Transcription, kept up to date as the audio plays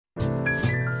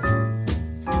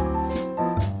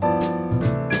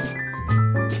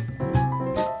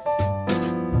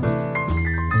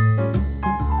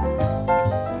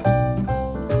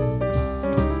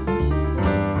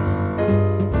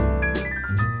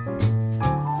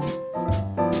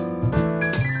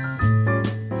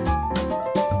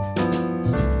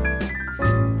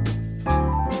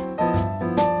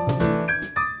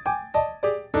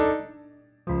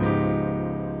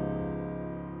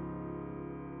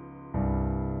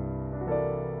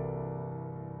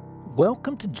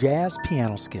Welcome to Jazz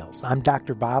Piano Skills. I'm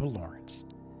Dr. Bob Lawrence.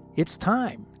 It's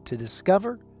time to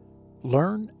discover,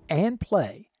 learn, and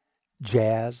play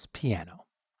jazz piano.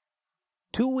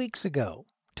 2 weeks ago,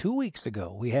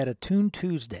 we had a Tune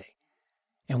Tuesday,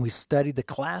 and we studied the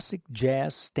classic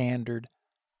jazz standard,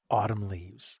 Autumn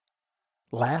Leaves.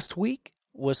 Last week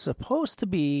was supposed to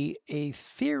be a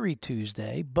Theory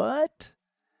Tuesday, but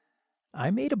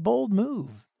I made a bold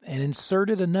move and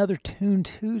inserted another Tune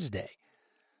Tuesday,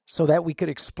 so that we could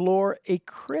explore a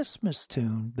Christmas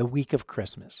tune the week of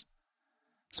Christmas.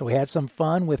 So we had some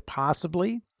fun with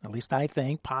possibly, at least I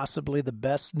think, possibly the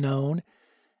best known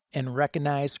and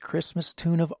recognized Christmas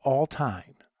tune of all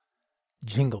time,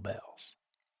 Jingle Bells.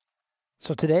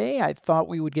 So today I thought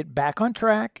we would get back on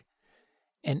track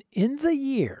and end the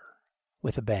year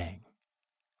with a bang,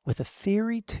 with a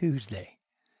Theory Tuesday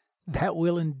that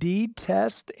will indeed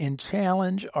test and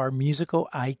challenge our musical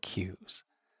IQs.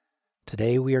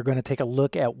 Today we are going to take a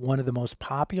look at one of the most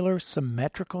popular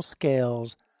symmetrical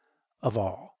scales of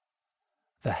all,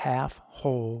 the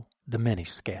half-whole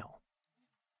diminished scale.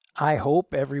 I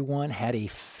hope everyone had a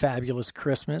fabulous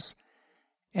Christmas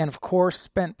and, of course,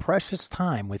 spent precious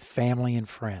time with family and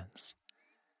friends.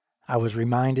 I was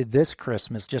reminded this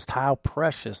Christmas just how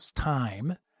precious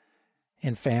time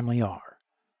and family are.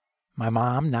 My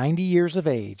mom, 90 years of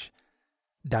age,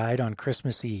 died on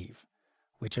Christmas Eve,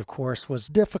 which of course was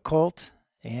difficult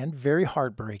and very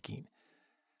heartbreaking.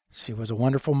 She was a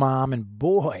wonderful mom, and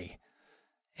boy,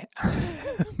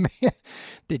 man,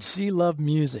 did she love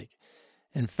music.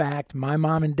 In fact, my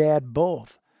mom and dad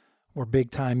both were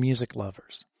big-time music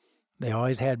lovers. They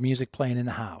always had music playing in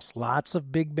the house, lots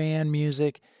of big band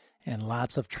music and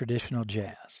lots of traditional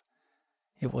jazz.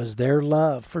 It was their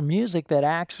love for music that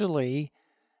actually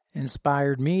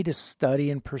inspired me to study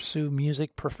and pursue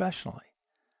music professionally.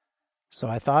 So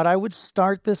I thought I would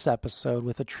start this episode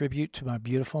with a tribute to my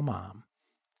beautiful mom.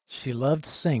 She loved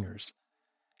singers,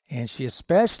 and she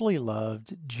especially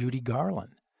loved Judy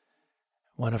Garland.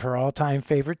 One of her all-time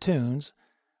favorite tunes,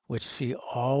 which she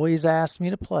always asked me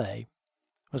to play,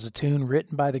 was a tune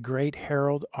written by the great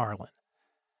Harold Arlen.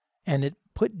 And it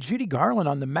put Judy Garland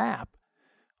on the map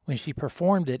when she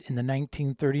performed it in the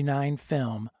 1939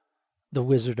 film, The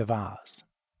Wizard of Oz.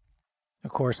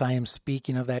 Of course, I am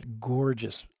speaking of that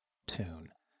gorgeous tune,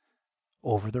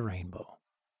 Over the Rainbow.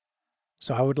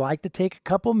 So I would like to take a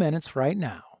couple minutes right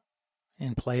now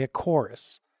and play a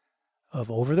chorus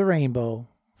of Over the Rainbow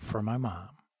for my mom.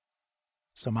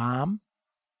 So Mom,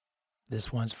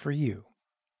 this one's for you.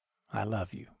 I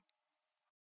love you.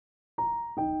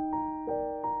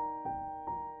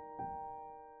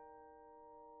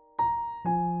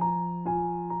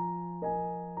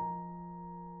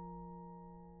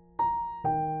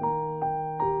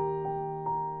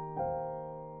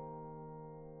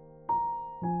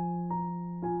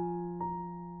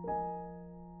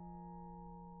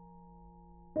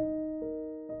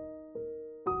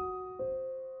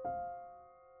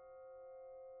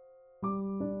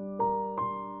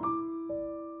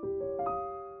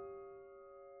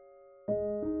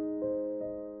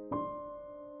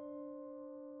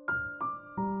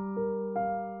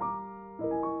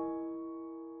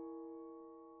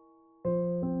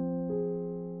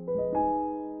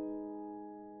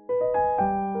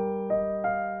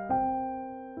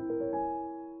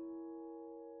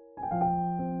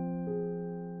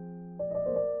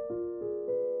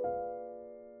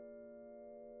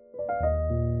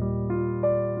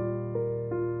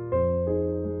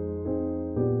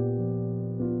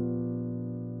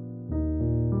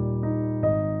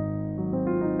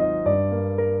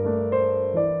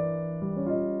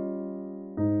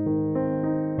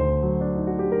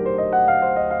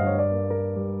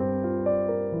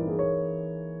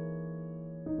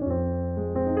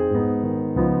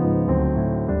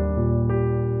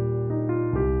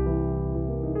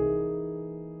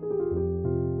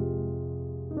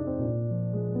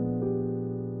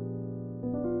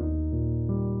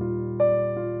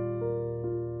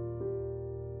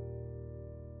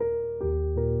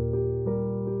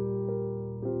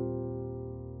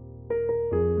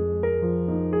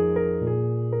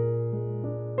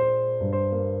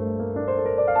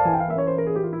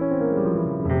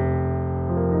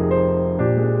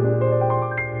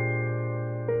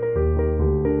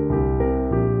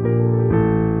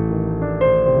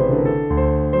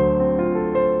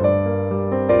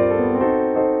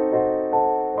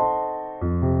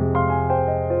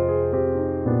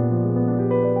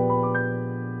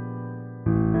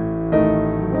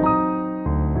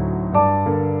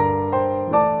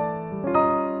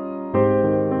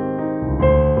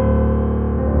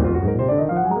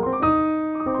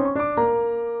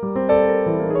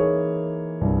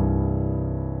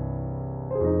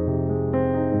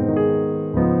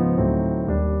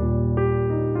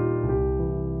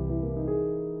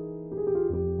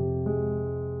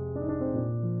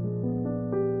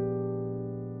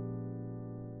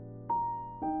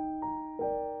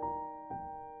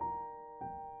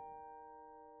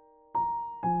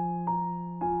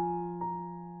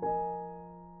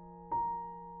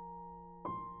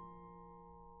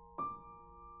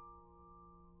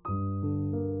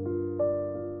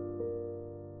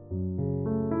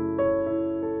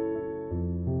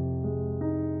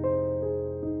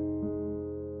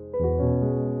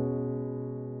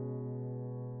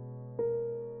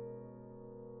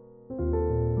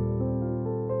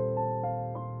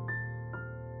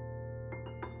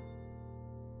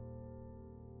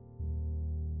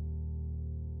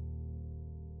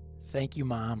 Thank you,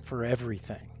 Mom, for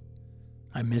everything.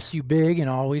 I miss you big and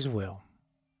always will.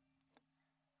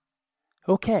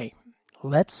 Okay,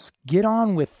 let's get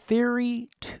on with Theory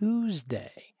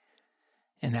Tuesday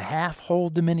and the half-whole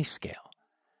diminished scale.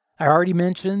 I already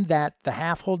mentioned that the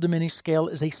half-whole diminished scale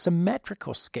is a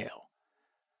symmetrical scale,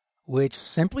 which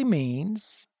simply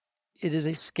means it is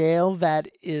a scale that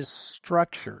is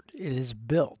structured, it is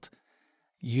built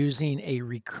using a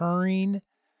recurring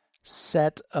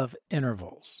set of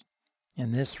intervals.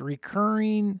 And this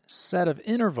recurring set of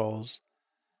intervals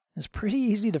is pretty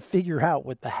easy to figure out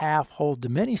with the half-whole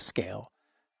diminished scale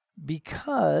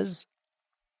because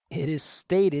it is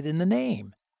stated in the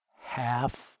name,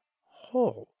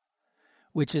 half-whole,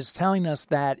 which is telling us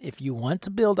that if you want to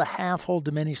build a half-whole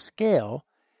diminished scale,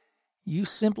 you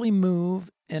simply move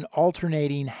in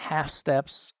alternating half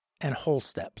steps and whole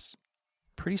steps.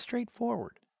 Pretty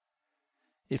straightforward.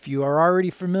 If you are already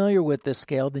familiar with this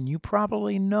scale, then you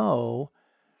probably know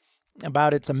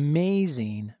about its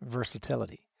amazing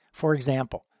versatility. For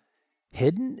example,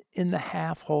 hidden in the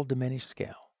half-whole diminished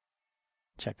scale,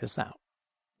 check this out.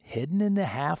 Hidden in the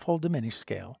half-whole diminished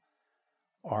scale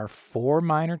are 4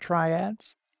 minor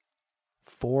triads,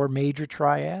 4 major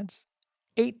triads,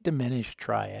 8 diminished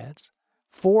triads,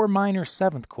 4 minor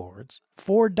seventh chords,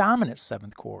 4 dominant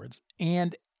seventh chords,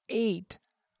 and 8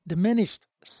 diminished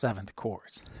seventh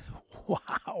chords.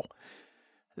 Wow.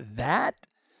 That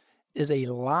is a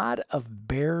lot of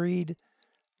buried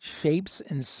shapes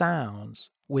and sounds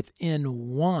within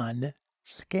one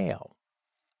scale.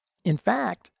 In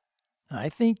fact, I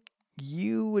think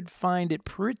you would find it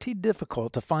pretty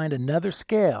difficult to find another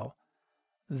scale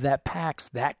that packs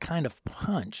that kind of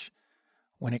punch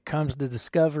when it comes to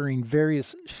discovering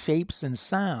various shapes and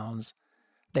sounds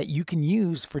that you can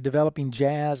use for developing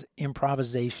jazz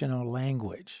improvisational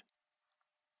language.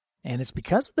 And it's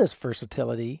because of this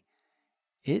versatility,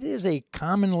 it is a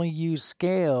commonly used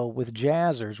scale with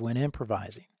jazzers when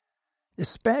improvising,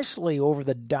 especially over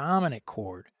the dominant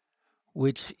chord,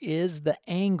 which is the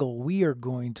angle we are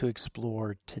going to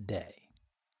explore today.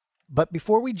 But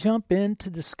before we jump in to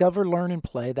discover, learn, and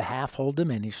play the half-whole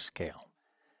diminished scale,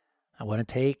 I want to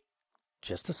take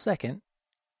just a second,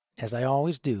 as I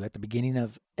always do at the beginning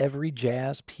of every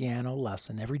jazz piano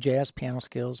lesson, every Jazz Piano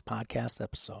Skills podcast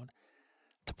episode,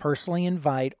 to personally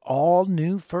invite all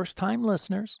new first-time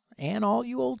listeners, and all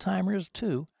you old-timers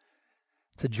too,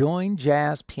 to join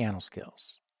Jazz Piano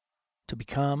Skills, to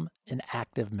become an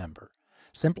active member.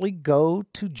 Simply go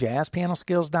to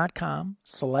jazzpianoskills.com,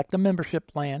 select a membership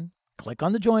plan, click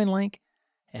on the join link,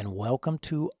 and welcome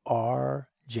to our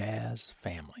jazz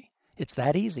family. It's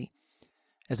that easy.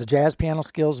 As a Jazz Piano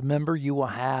Skills member, you will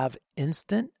have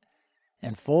instant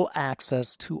and full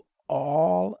access to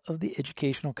all of the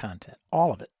educational content,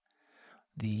 all of it.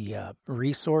 The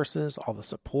resources, all the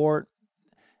support,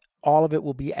 all of it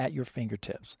will be at your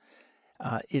fingertips.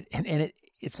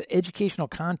 It's educational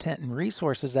content and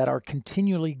resources that are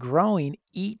continually growing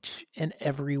each and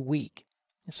every week.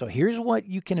 So here's what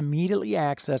you can immediately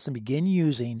access and begin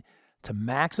using to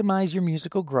maximize your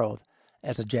musical growth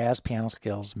as a Jazz Piano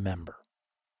Skills member.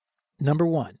 Number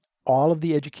 1, all of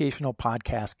the educational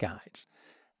podcast guides,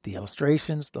 the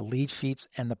illustrations, the lead sheets,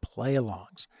 and the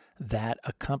play-alongs that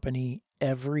accompany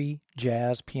every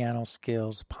Jazz Piano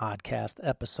Skills podcast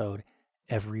episode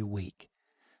every week.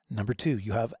 Number 2,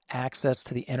 you have access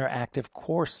to the interactive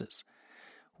courses,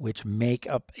 which make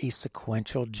up a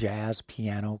sequential jazz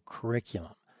piano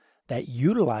curriculum that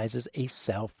utilizes a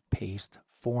self-paced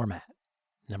format.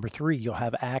 Number 3, you'll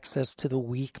have access to the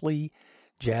weekly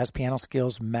Jazz Piano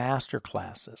Skills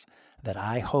masterclasses that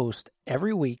I host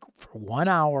every week for 1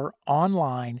 hour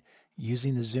online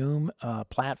using the Zoom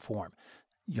platform.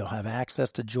 You'll have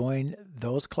access to join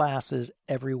those classes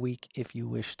every week if you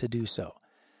wish to do so.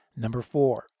 Number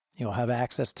 4, you'll have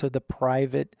access to the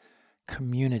private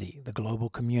community, the global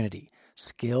community,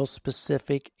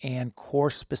 skill-specific and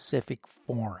course-specific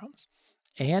forums.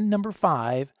 And number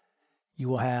 5, you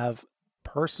will have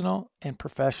personal and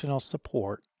professional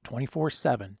support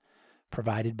 24/7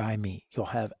 provided by me. You'll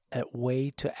have a way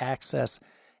to access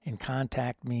and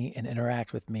contact me and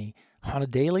interact with me on a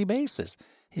daily basis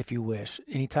if you wish.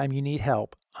 Anytime you need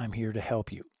help, I'm here to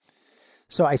help you.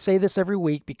 So I say this every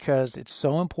week because it's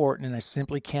so important and I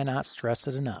simply cannot stress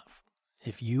it enough.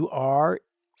 If you are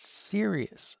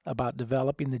serious about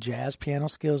developing the jazz piano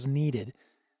skills needed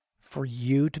for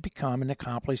you to become an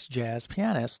accomplished jazz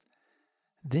pianist,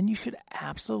 then you should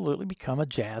absolutely become a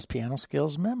Jazz Piano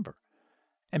Skills member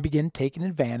and begin taking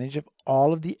advantage of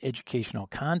all of the educational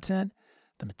content,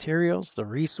 the materials, the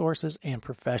resources, and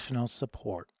professional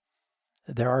support.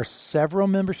 There are several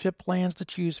membership plans to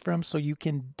choose from, so you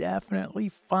can definitely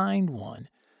find one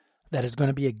that is going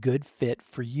to be a good fit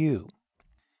for you.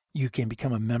 You can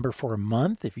become a member for a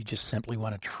month if you just simply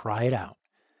want to try it out.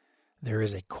 There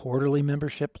is a quarterly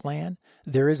membership plan.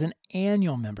 There is an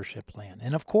annual membership plan.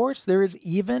 And of course, there is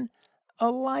even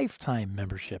a lifetime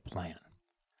membership plan.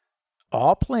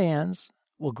 All plans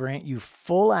will grant you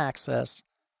full access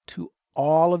to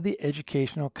all of the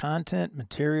educational content,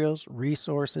 materials,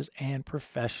 resources, and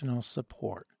professional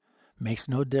support. Makes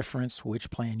no difference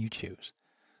which plan you choose.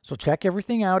 So check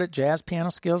everything out at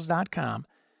jazzpianoskills.com.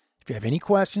 If you have any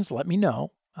questions, let me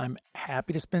know. I'm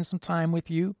happy to spend some time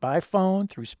with you by phone,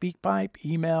 through SpeakPipe,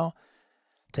 email,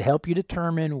 to help you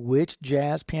determine which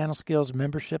Jazz Piano Skills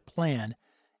membership plan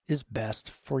is best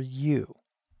for you.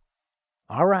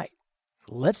 All right,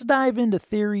 let's dive into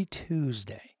Theory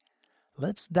Tuesday.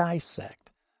 Let's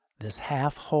dissect this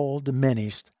half-whole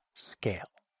diminished scale.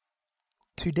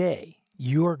 Today,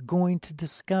 you are going to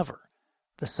discover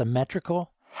the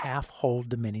symmetrical half-whole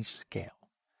diminished scale.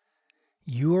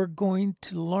 You are going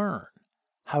to learn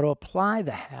how to apply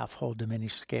the half-whole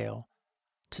diminished scale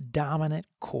to dominant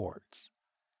chords.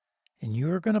 And you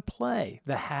are going to play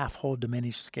the half-whole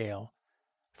diminished scale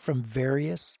from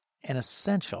various and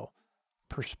essential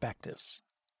perspectives.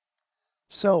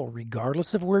 So,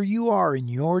 regardless of where you are in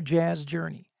your jazz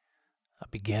journey, a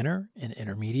beginner, an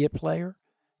intermediate player,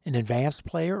 an advanced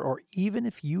player, or even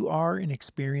if you are an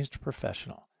experienced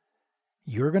professional,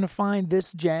 you're going to find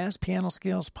this Jazz Piano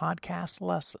Skills podcast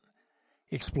lesson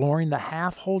exploring the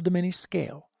half-whole diminished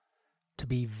scale to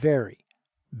be very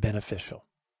beneficial.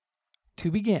 To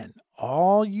begin,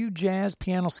 all you Jazz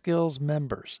Piano Skills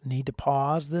members need to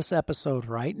pause this episode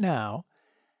right now,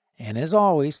 and as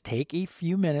always, take a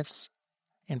few minutes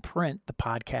and print the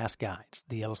podcast guides,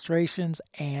 the illustrations,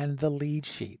 and the lead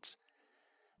sheets.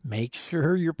 Make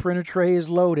sure your printer tray is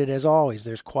loaded. As always,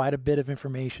 there's quite a bit of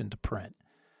information to print.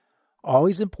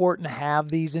 Always important to have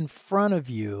these in front of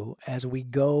you as we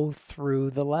go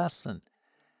through the lesson.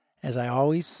 As I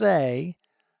always say,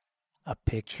 a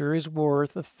picture is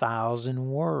worth 1,000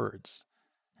 words.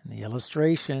 And the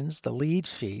illustrations, the lead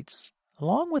sheets,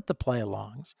 along with the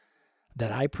play-alongs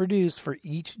that I produce for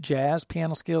each Jazz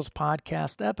Piano Skills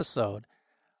podcast episode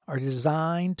are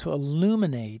designed to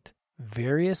illuminate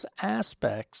various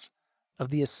aspects of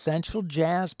the essential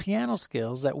jazz piano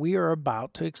skills that we are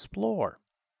about to explore.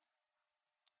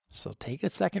 So take a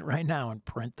second right now and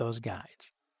print those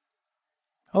guides.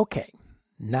 Okay,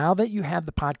 now that you have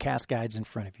the podcast guides in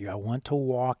front of you, I want to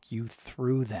walk you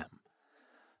through them.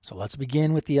 So let's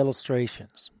begin with the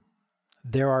illustrations.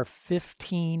 There are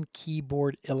 15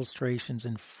 keyboard illustrations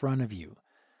in front of you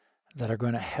that are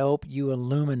going to help you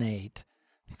illuminate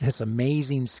this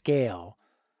amazing scale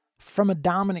from a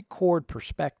dominant chord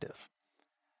perspective.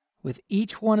 With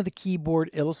each one of the keyboard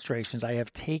illustrations, I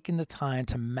have taken the time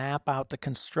to map out the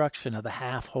construction of the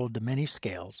half-whole diminished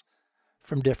scales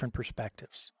from different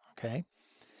perspectives, okay?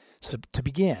 So to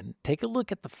begin, take a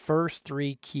look at the first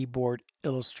 3 keyboard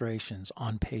illustrations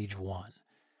on page 1.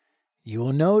 You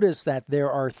will notice that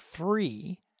there are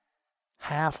 3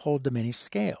 half-whole diminished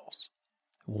scales.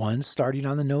 One starting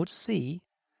on the note C,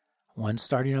 one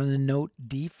starting on the note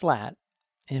D flat,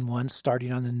 and one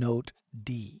starting on the note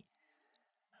D.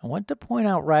 I want to point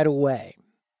out right away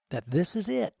that this is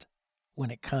it when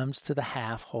it comes to the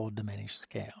half-whole diminished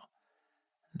scale.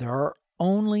 There are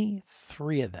only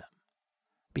 3 of them.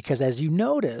 Because as you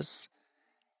notice,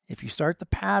 if you start the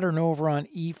pattern over on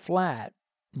E flat,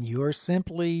 you are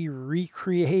simply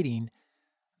recreating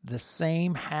the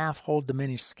same half-whole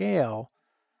diminished scale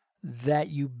that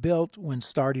you built when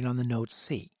starting on the note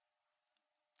C.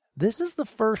 This is the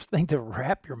first thing to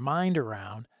wrap your mind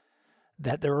around,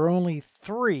 that there are only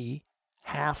 3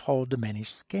 half-whole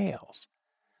diminished scales.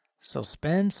 So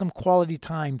spend some quality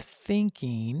time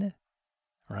thinking,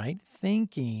 right?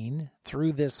 Thinking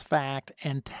through this fact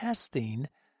and testing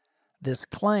this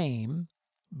claim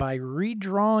by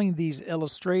redrawing these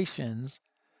illustrations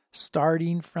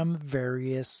starting from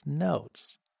various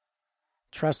notes.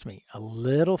 Trust me, a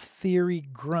little theory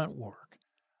grunt work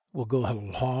will go a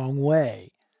long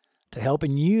way to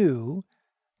helping you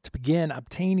to begin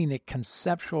obtaining a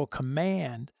conceptual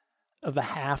command of the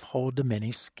half-whole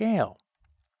diminished scale.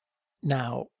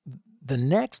 Now, the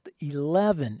next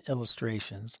 11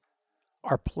 illustrations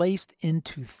are placed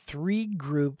into 3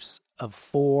 groups of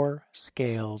 4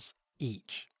 scales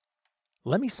each.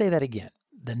 Let me say that again.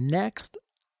 The next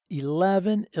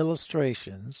 11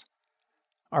 illustrations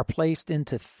are placed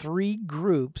into 3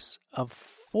 groups of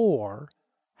 4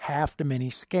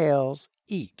 half-diminished scales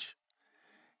each.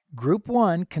 Group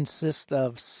 1 consists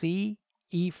of C,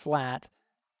 E flat,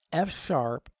 F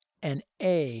sharp, and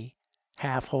A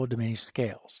half-whole diminished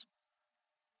scales.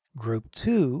 Group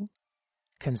 2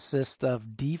 consists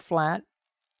of D flat,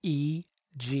 E,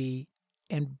 G,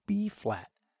 and B flat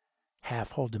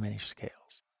half-whole diminished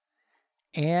scales.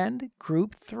 And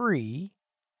group 3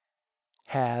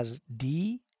 has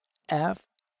D, F,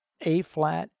 A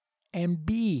flat, and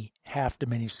B half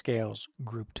diminished scales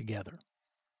grouped together.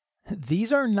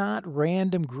 These are not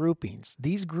random groupings.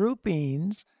 These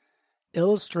groupings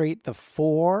illustrate the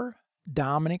 4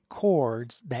 dominant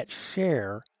chords that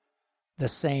share the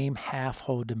same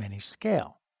half-whole diminished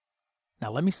scale.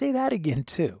 Now let me say that again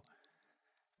too.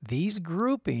 These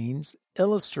groupings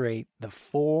illustrate the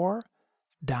 4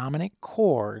 dominant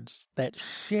chords that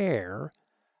share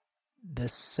the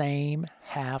same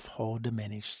half-whole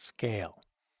diminished scale.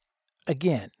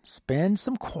 Again, spend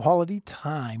some quality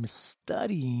time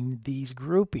studying these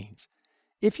groupings.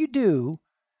 If you do,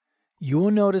 you will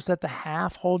notice that the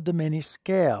half-whole diminished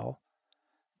scale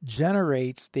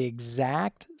generates the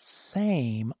exact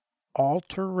same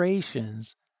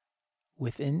alterations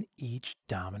within each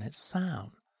dominant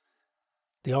sound.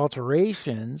 The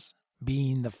alterations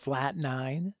being the flat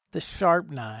 9, the sharp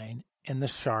 9, and the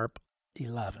sharp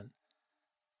 11.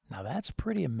 Now that's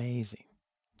pretty amazing.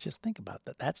 Just think about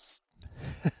that.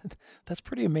 That's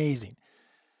pretty amazing.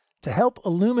 To help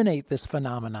illuminate this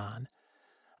phenomenon,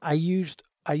 I used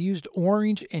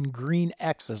orange and green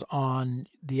X's on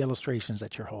the illustrations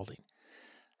that you're holding.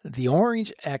 The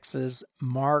orange X's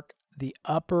mark the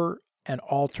upper and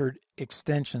altered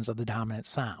extensions of the dominant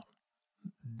sound,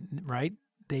 right?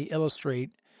 They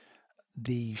illustrate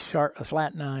the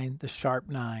flat 9, the sharp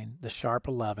 9, the sharp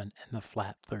 11, and the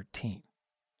flat 13.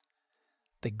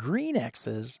 The green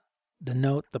X's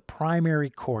denote the primary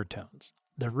chord tones,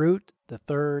 the root, the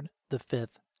third, the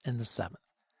fifth, and the seventh.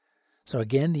 So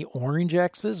again, the orange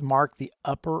X's mark the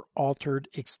upper altered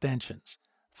extensions,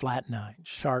 flat 9,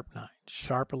 sharp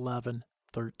 11,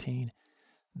 13.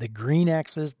 The green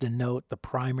X's denote the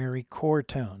primary chord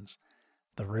tones,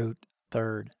 the root,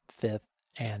 third, fifth,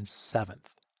 and seventh.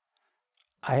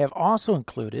 I have also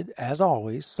included, as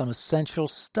always, some essential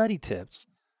study tips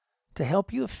to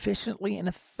help you efficiently and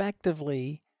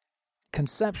effectively,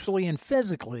 conceptually and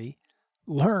physically,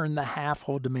 learn the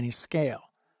half-whole diminished scale.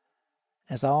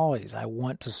 As always, I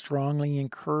want to strongly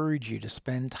encourage you to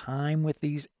spend time with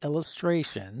these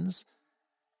illustrations,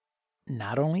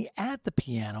 not only at the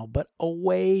piano, but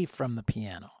away from the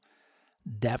piano.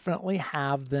 Definitely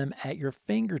have them at your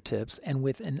fingertips and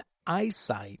within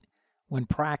eyesight when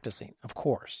practicing, of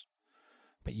course.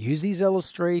 But use these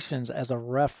illustrations as a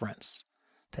reference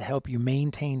to help you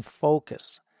maintain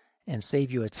focus and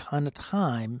save you a ton of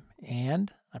time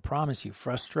and, I promise you,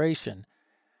 frustration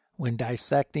when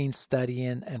dissecting,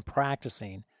 studying, and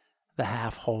practicing the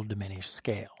half-whole diminished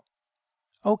scale.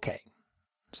 Okay,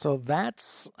 so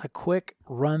that's a quick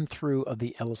run-through of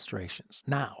the illustrations.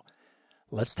 Now,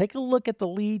 let's take a look at the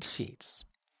lead sheets.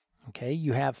 Okay,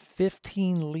 you have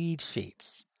 15 lead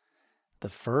sheets. The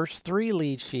first 3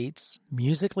 lead sheets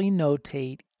musically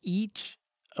notate each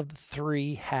of the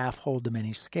 3 half-whole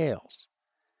diminished scales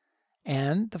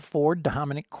and the 4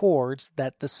 dominant chords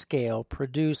that the scale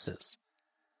produces.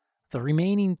 The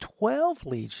remaining 12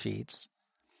 lead sheets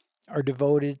are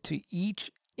devoted to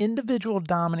each individual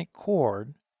dominant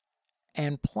chord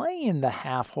and playing the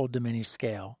half-whole diminished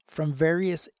scale from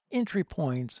various entry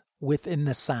points within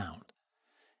the sound.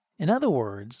 In other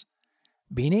words,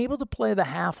 being able to play the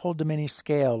half-whole diminished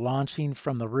scale launching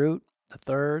from the root, the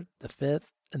third, the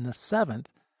fifth, and the seventh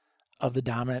of the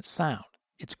dominant sound.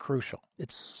 It's crucial.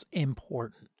 It's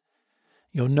important.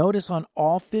 You'll notice on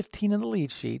all 15 of the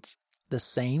lead sheets, the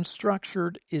same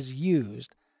structure is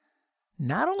used,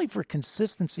 not only for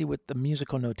consistency with the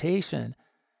musical notation,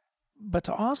 but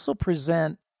to also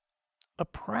present a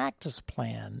practice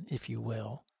plan, if you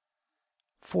will,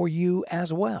 for you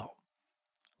as well.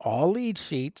 All lead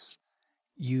sheets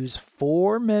use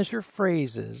 4 measure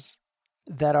phrases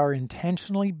that are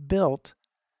intentionally built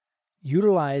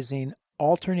utilizing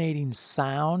alternating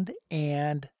sound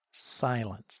and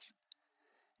silence.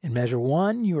 In measure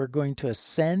 1, you are going to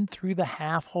ascend through the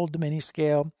half-whole diminished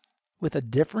scale with a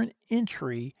different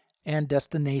entry and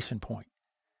destination point.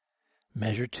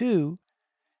 Measure 2,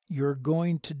 you're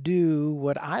going to do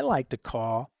what I like to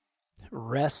call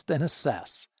rest and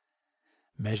assess.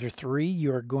 Measure 3,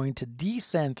 you are going to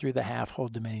descend through the half-whole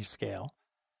diminished scale,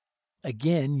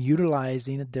 again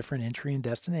utilizing a different entry and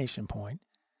destination point.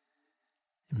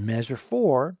 In measure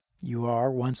 4, you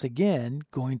are once again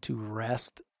going to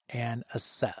rest and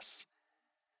assess,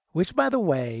 which, by the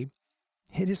way,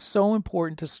 it is so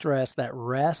important to stress that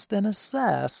rest and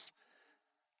assess,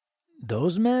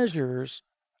 those measures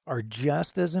are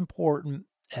just as important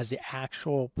as the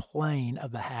actual playing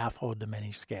of the half-whole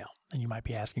diminished scale. And you might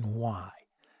be asking why.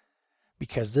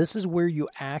 Because this is where you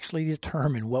actually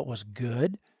determine what was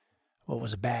good, what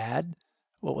was bad,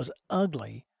 what was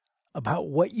ugly about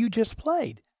what you just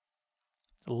played.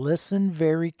 Listen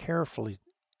very carefully.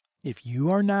 If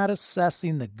you are not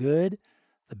assessing the good,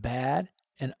 the bad,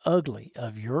 and ugly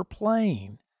of your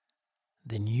playing,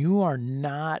 then you are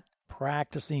not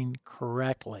practicing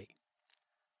correctly.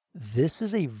 This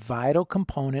is a vital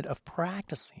component of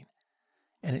practicing,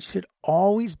 and it should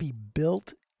always be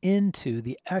built into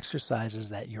the exercises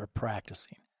that you're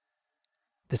practicing.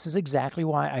 This is exactly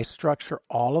why I structure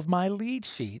all of my lead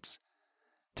sheets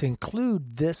to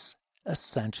include this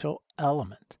essential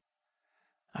element.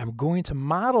 I'm going to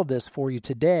model this for you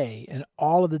today in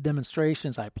all of the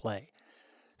demonstrations I play,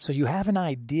 so you have an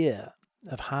idea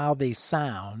of how they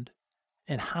sound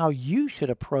and how you should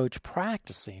approach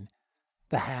practicing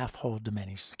the half-whole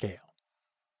diminished scale.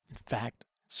 In fact,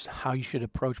 it's how you should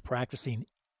approach practicing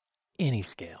any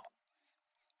scale.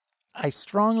 I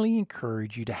strongly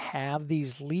encourage you to have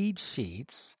these lead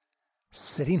sheets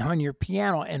sitting on your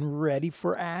piano and ready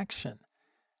for action.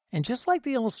 And just like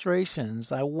the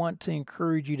illustrations, I want to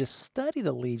encourage you to study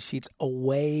the lead sheets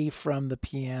away from the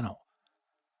piano.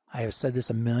 I have said this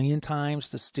a million times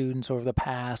to students over the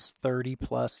past 30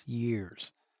 plus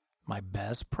years. My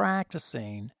best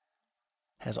practicing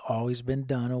has always been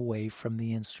done away from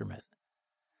the instrument.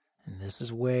 And this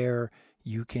is where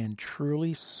you can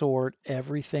truly sort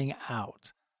everything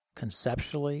out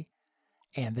conceptually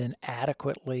and then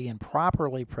adequately and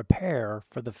properly prepare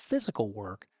for the physical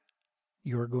work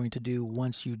you're going to do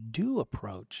once you do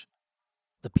approach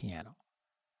the piano.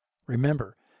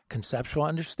 Remember, conceptual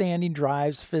understanding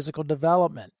drives physical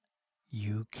development.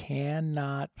 You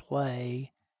cannot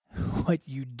play what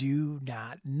you do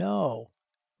not know.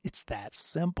 It's that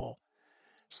simple.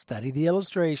 Study the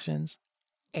illustrations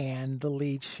and the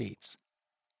lead sheets.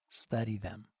 Study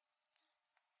them.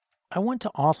 I want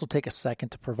to also take a second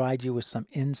to provide you with some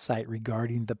insight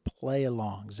regarding the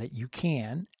play-alongs that you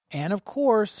can and, of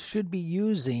course, should be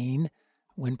using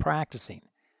when practicing.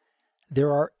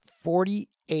 There are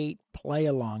 48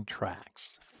 play-along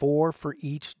tracks, 4 for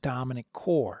each dominant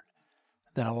chord,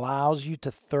 that allows you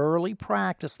to thoroughly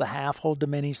practice the half-whole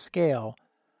diminished scale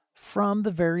from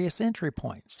the various entry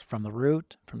points, from the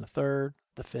root, from the third,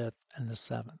 the fifth, and the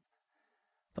seventh.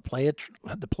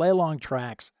 The play-along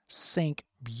tracks sync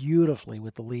beautifully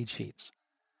with the lead sheets.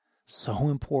 So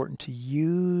important to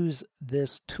use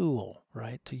this tool,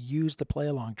 right? To use the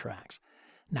play-along tracks,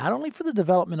 not only for the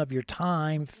development of your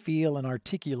time, feel, and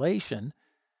articulation,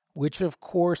 which of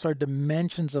course are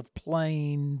dimensions of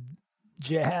playing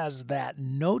jazz that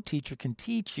no teacher can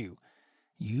teach you.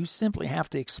 You simply have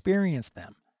to experience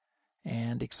them,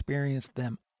 and experience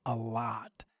them a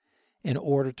lot in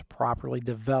order to properly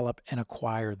develop and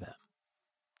acquire them.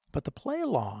 But the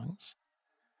play-alongs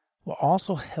will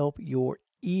also help your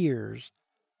ears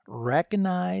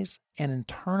recognize and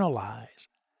internalize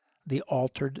the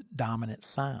altered dominant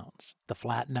sounds, the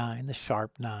flat 9, the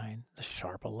sharp 9, the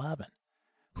sharp 11,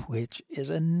 which is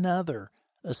another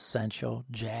essential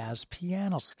jazz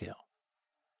piano skill.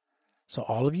 So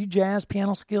all of you Jazz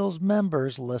Piano Skills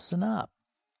members, listen up.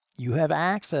 You have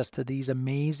access to these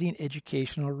amazing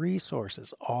educational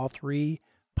resources, all 3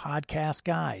 podcast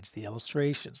guides, the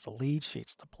illustrations, the lead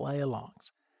sheets, the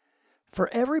play-alongs, for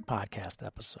every podcast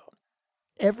episode,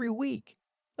 every week,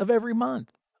 of every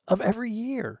month, of every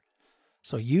year.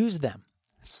 So use them,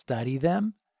 study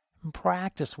them, and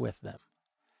practice with them.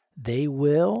 They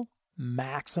will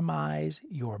maximize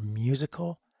your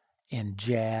musical and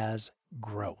jazz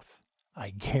growth. I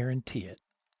guarantee it.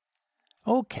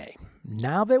 Okay,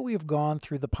 now that we've gone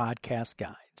through the podcast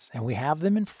guides and we have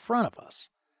them in front of us,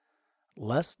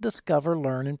 let's discover,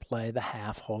 learn, and play the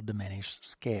half-whole diminished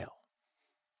scale.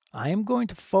 I am going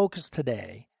to focus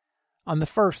today on the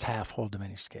first half-whole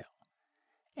diminished scale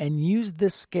and use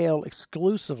this scale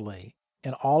exclusively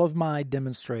in all of my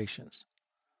demonstrations.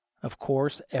 Of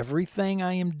course, everything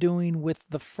I am doing with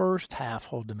the first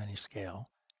half-whole diminished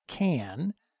scale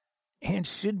can and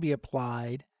should be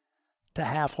applied to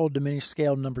half-whole diminished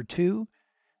scale number 2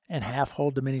 and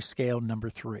half-whole diminished scale number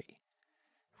 3.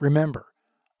 Remember,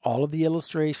 all of the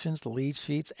illustrations, the lead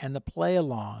sheets, and the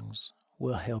play-alongs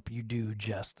will help you do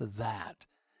just that.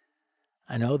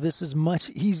 I know this is much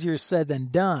easier said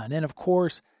than done, and of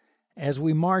course, as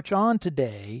we march on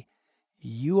today,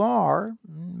 you are,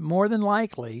 more than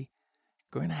likely,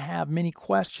 going to have many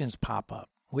questions pop up,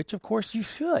 which of course you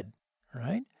should,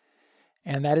 right?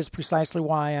 And that is precisely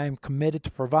why I'm committed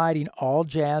to providing all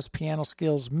Jazz Piano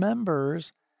Skills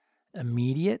members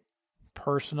immediate,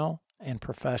 personal and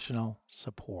professional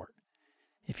support.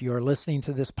 If you are listening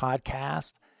to this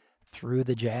podcast through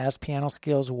the Jazz Piano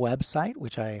Skills website,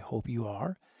 which I hope you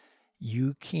are,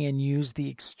 you can use the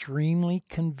extremely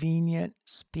convenient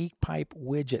SpeakPipe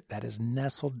widget that is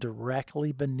nestled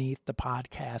directly beneath the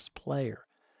podcast player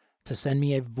to send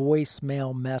me a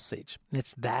voicemail message.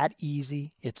 It's that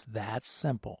easy. It's that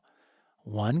simple.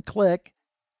 One click,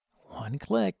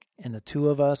 and the two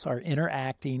of us are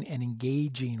interacting and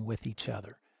engaging with each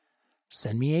other.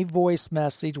 Send me a voice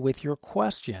message with your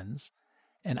questions,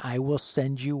 and I will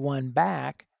send you one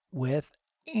back with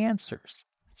answers.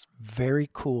 It's very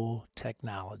cool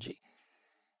technology.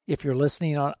 If you're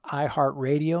listening on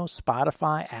iHeartRadio,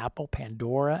 Spotify, Apple,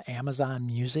 Pandora, Amazon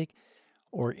Music,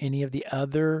 or any of the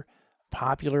other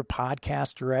popular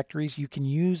podcast directories, you can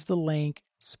use the link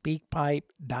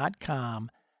speakpipe.com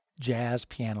Jazz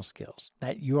Piano Skills.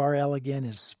 That URL again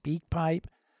is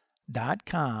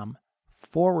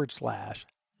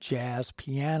speakpipe.com/Jazz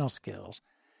Piano Skills.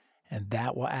 And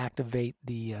that will activate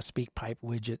the SpeakPipe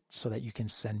widget so that you can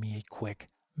send me a quick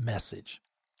message.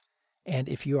 And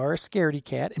if you are a scaredy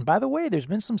cat, and by the way, there's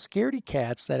been some scaredy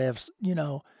cats that have,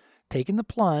 taken the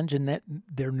plunge and that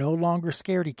they're no longer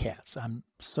scaredy cats. I'm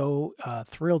so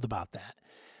thrilled about that.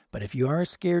 But if you are a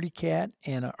scaredy cat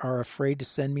and are afraid to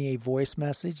send me a voice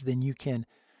message, then you can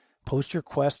post your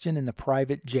question in the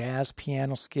private Jazz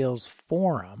Piano Skills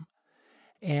forum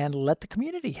and let the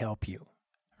community help you,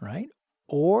 right?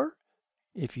 Or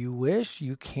if you wish,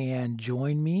 you can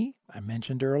join me. I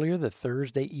mentioned earlier the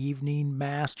Thursday evening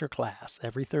masterclass.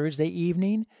 Every Thursday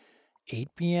evening,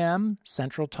 8 p.m.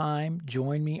 Central Time,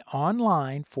 join me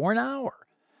online for an hour,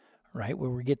 right, where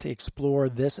we get to explore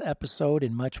this episode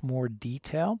in much more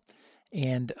detail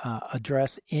and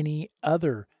address any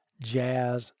other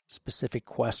jazz-specific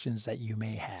questions that you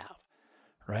may have,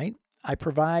 right? I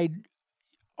provide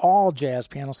all Jazz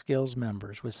Piano Skills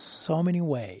members with so many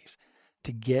ways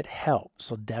to get help,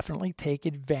 so definitely take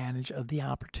advantage of the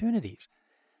opportunities.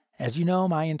 As you know,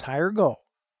 my entire goal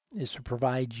is to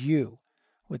provide you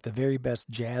with the very best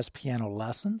jazz piano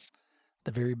lessons,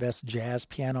 the very best jazz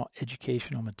piano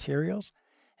educational materials,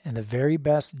 and the very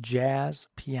best jazz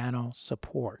piano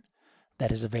support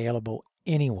that is available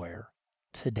anywhere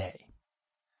today.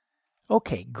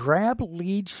 Okay, grab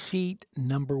lead sheet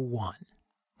number 1.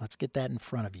 Let's get that in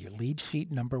front of you. Lead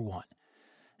sheet number 1.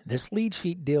 This lead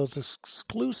sheet deals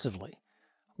exclusively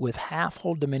with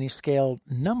half-whole diminished scale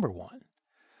number 1.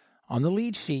 On the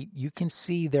lead sheet, you can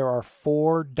see there are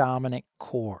 4 dominant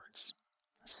chords: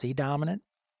 C dominant,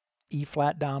 E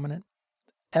flat dominant,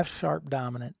 F sharp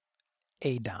dominant,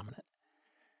 A dominant.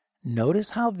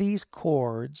 Notice how these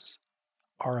chords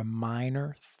are a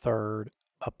minor third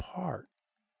apart,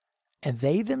 and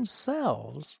they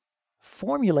themselves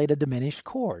formulate a diminished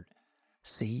chord: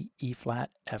 C, E flat,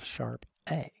 F sharp,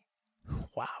 A.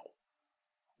 Wow,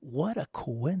 what a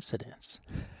coincidence.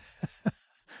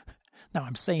 Now,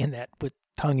 I'm saying that with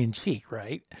tongue in cheek,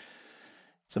 right?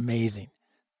 It's amazing.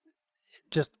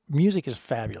 Just music is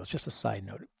fabulous. Just a side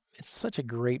note. It's such a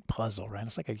great puzzle, right?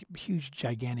 It's like a huge,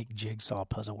 gigantic jigsaw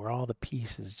puzzle where all the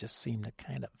pieces just seem to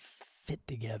kind of fit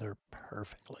together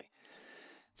perfectly.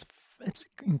 It's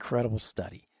an incredible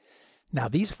study. Now,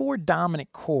 these 4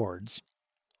 dominant chords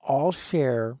all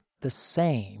share the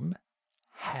same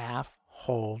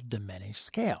half-whole diminished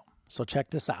scale. So check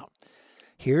this out.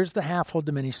 Here's the half-whole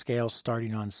diminished scale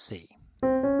starting on C.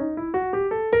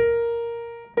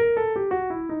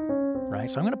 Right?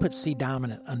 So I'm going to put C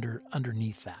dominant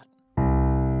underneath that.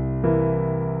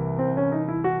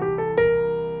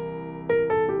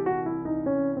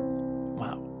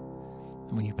 Wow.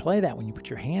 And when you play that, when you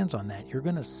put your hands on that, you're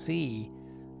going to see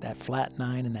that flat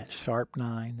 9 and that sharp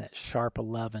 9, that sharp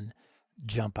 11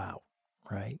 jump out,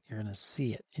 right? You're going to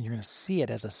see it, and you're going to see it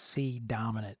as a C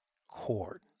dominant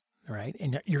chord, right?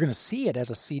 And you're going to see it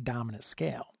as a C dominant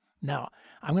scale. Now,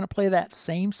 I'm going to play that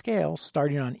same scale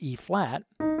starting on E flat.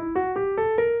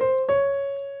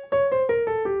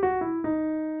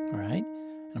 All right?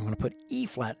 And I'm going to put E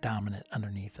flat dominant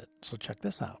underneath it. So check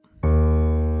this out.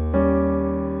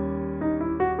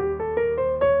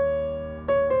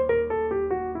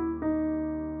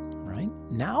 Right?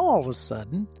 Now all of a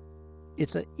sudden,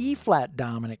 it's an E flat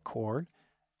dominant chord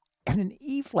and an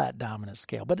E flat dominant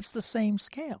scale, but it's the same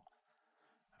scale.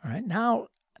 All right, now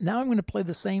I'm going to play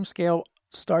the same scale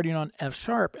starting on F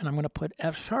sharp, and I'm going to put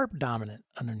F sharp dominant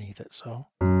underneath it. So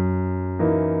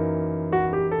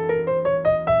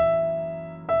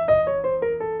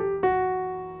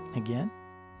again.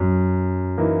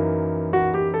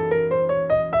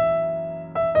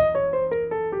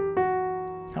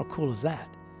 How cool is that?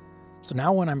 So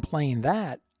now when I'm playing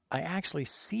that, I actually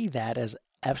see that as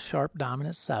F sharp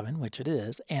dominant 7, which it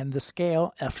is, and the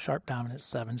scale F sharp dominant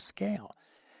 7 scale.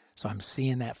 So I'm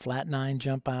seeing that flat 9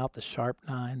 jump out, the sharp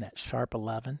 9, that sharp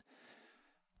 11.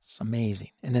 It's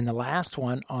amazing. And then the last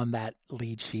one on that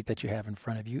lead sheet that you have in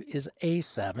front of you is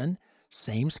A7,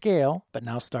 same scale, but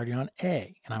now starting on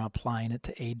A, and I'm applying it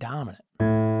to A dominant.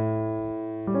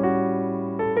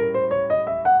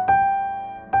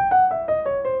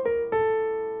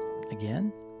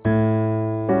 Again.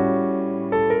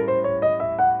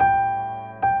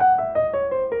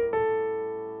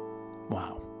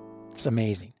 Wow, it's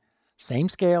amazing. Same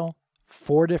scale,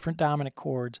 4 different dominant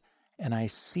chords, and I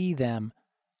see them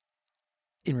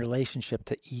in relationship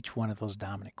to each one of those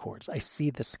dominant chords. I see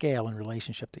the scale in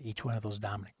relationship to each one of those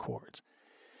dominant chords.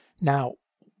 Now,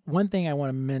 one thing I want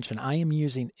to mention, I am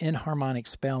using enharmonic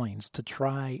spellings to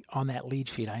try, on that lead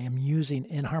sheet, I am using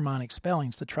enharmonic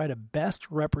spellings to try to best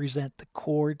represent the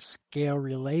chord scale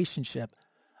relationship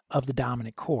of the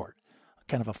dominant chord,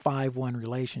 kind of a 5-1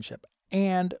 relationship,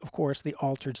 and, of course, the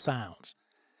altered sounds.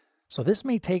 So this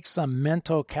may take some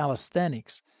mental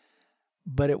calisthenics,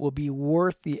 but it will be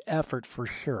worth the effort for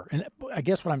sure. And I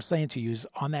guess what I'm saying to you is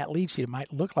on that lead sheet, it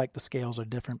might look like the scales are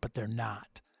different, but they're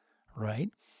not, right?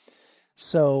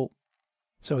 So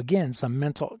again, some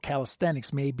mental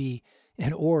calisthenics may be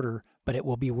in order, but it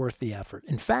will be worth the effort.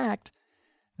 In fact,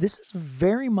 this is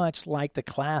very much like the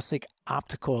classic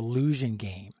optical illusion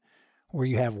game, where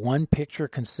you have one picture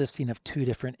consisting of 2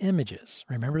 different images.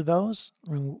 Remember those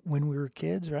when we were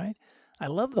kids, right? I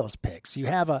love those pics. You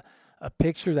have a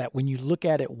picture that when you look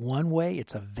at it one way,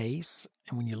 it's a vase,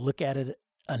 and when you look at it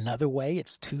another way,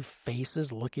 it's 2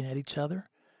 faces looking at each other.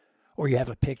 Or you have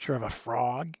a picture of a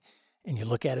frog, and you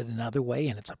look at it another way,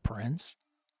 and it's a prince,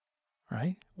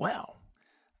 right? Well,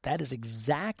 that is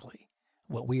exactly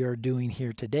what we are doing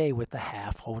here today with the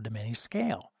half-whole diminished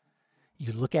scale.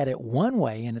 You look at it one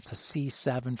way, and it's a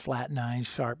C7, flat 9,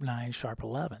 sharp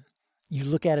 11. You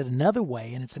look at it another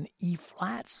way, and it's an E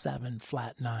flat 7,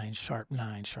 flat 9, sharp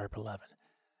 11.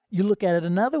 You look at it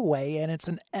another way, and it's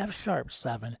an F sharp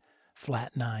 7,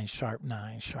 flat 9, sharp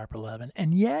 11.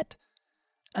 And yet,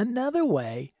 another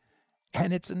way,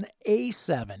 and it's an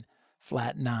A7,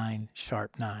 flat 9,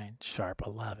 sharp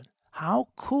 11. How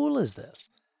cool is this?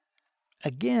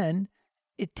 Again,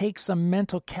 it takes some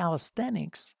mental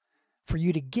calisthenics for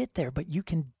you to get there, but you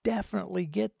can definitely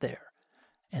get there.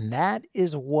 And that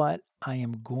is what I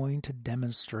am going to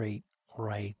demonstrate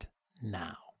right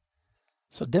now.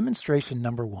 So demonstration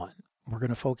number 1, we're going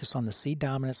to focus on the C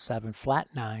dominant 7, flat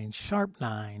 9, sharp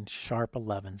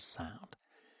 11 sound.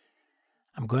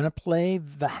 I'm going to play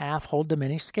the half-whole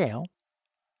diminished scale,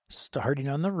 starting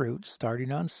on the root,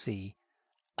 starting on C,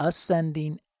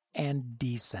 ascending and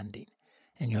descending.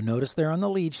 And you'll notice there on the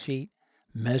lead sheet,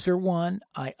 measure 1,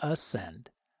 I ascend.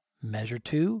 Measure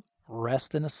 2,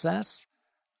 rest and assess.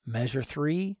 Measure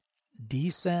 3,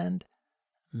 descend.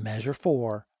 Measure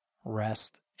 4,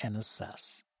 rest and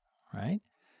assess. Right?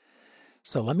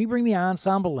 So let me bring the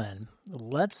ensemble in.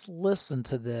 Let's listen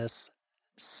to this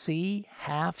C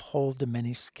half-whole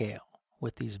diminished scale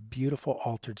with these beautiful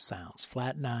altered sounds,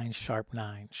 flat 9, sharp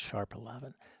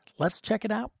 11. Let's check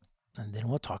it out, and then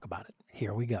we'll talk about it.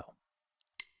 Here we go.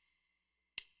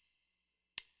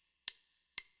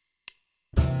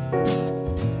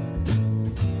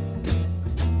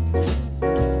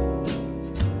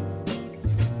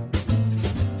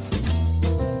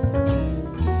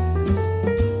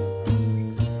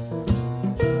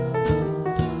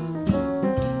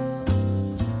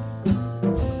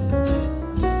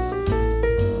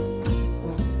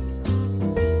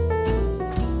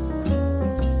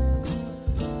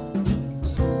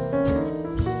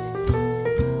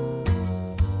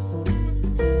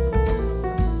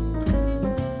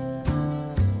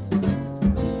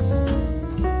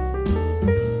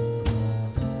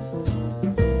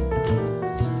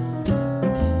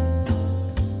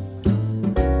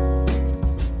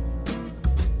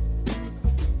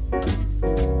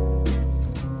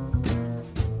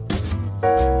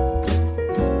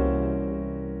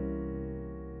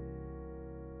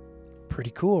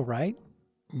 Pretty cool, right?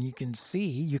 You can see,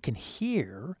 you can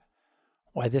hear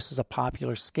why this is a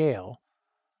popular scale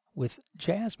with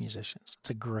jazz musicians. It's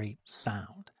a great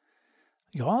sound.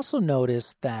 You'll also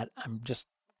notice that I'm just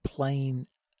playing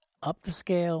up the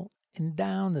scale and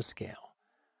down the scale.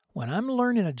 When I'm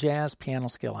learning a jazz piano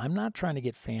scale, I'm not trying to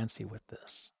get fancy with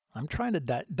this. I'm trying to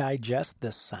digest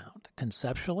this sound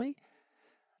conceptually.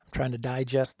 I'm trying to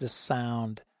digest this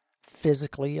sound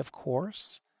physically, of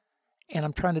course. And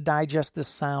I'm trying to digest this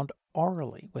sound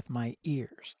orally with my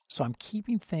ears. So I'm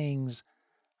keeping things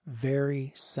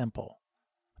very simple,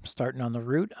 I'm starting on the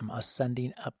root. I'm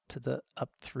ascending up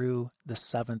through the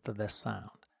seventh of this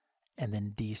sound, and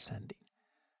then descending,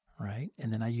 right?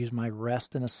 And then I use my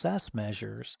rest and assess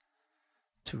measures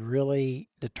to really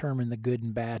determine the good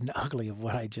and bad and ugly of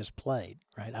what I just played,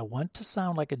 right? I want to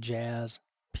sound like a jazz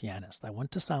pianist. I want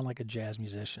to sound like a jazz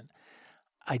musician.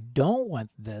 I don't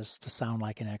want this to sound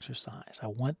like an exercise. I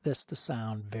want this to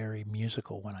sound very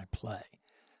musical when I play.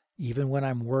 Even when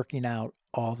I'm working out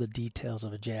all the details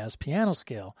of a jazz piano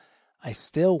scale, I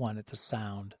still want it to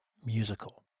sound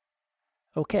musical.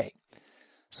 Okay,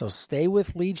 so stay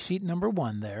with lead sheet number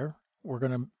 1 there. We're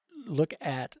going to look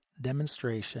at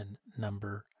demonstration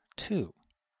number 2.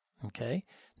 Okay,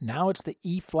 now it's the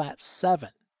E flat 7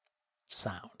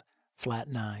 sound. Flat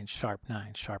 9, sharp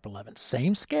 11.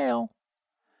 Same scale,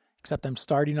 except I'm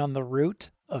starting on the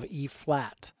root of E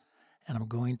flat. And I'm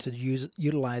going to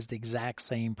utilize the exact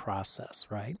same process,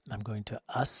 right? I'm going to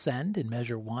ascend in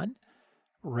measure 1,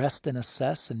 rest and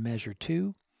assess in measure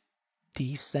 2,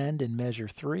 descend in measure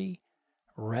 3,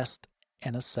 rest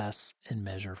and assess in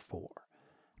measure 4.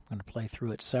 I'm going to play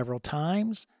through it several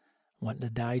times, wanting to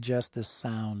digest this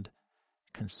sound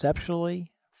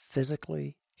conceptually,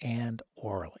 physically, and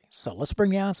orally. So let's bring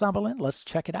the ensemble in, let's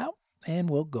check it out, and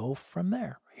we'll go from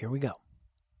there. Here we go.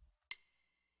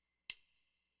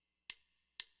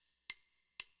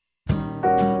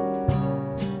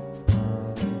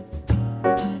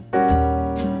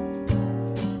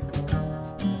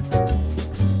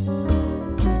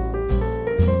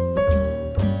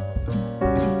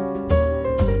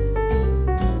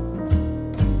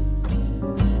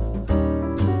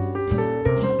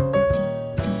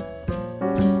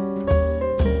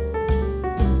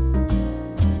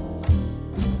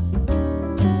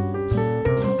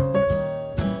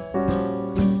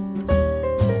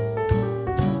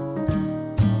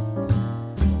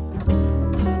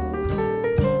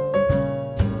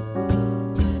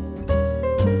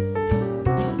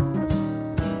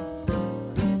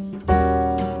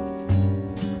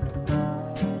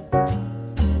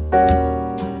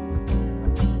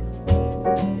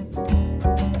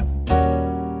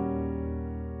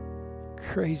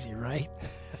 Crazy, right?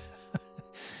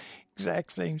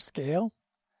 Exact same scale,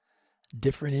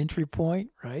 different entry point,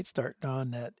 right? Starting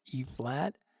on that E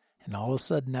flat, and all of a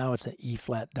sudden now it's an E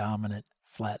flat dominant,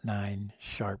 flat 9,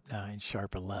 sharp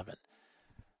 11.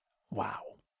 Wow,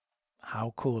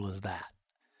 how cool is that?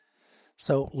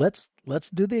 So let's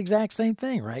do the exact same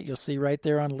thing, right? You'll see right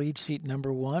there on lead sheet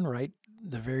number 1, right?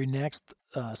 The very next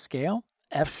scale,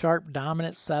 F sharp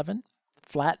dominant 7,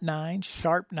 flat 9,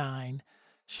 sharp 9,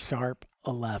 sharp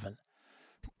 11.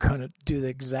 Gonna do the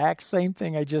exact same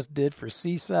thing I just did for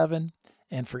C7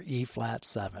 and for E flat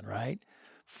 7, right?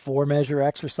 4 measure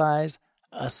exercise,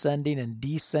 ascending and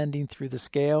descending through the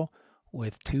scale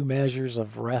with 2 measures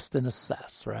of rest and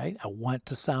assess, right? I want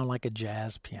to sound like a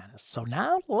jazz pianist. So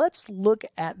now let's look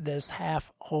at this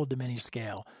half whole diminished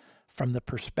scale from the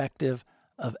perspective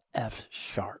of F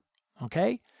sharp,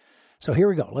 okay? So here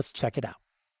we go. Let's check it out.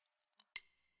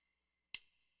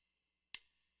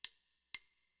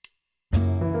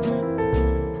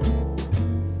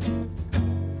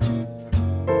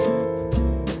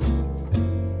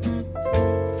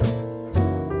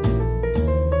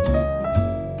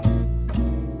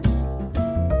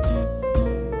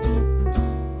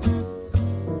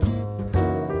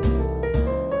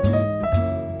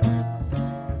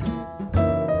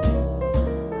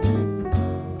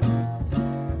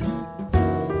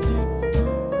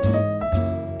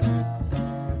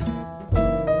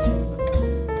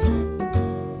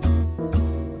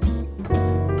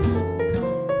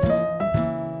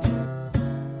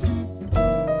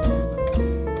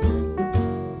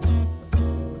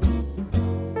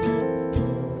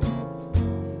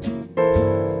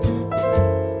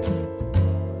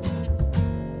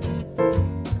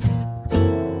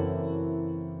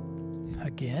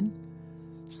 Again,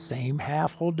 same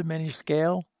half whole diminished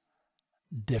scale,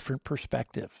 different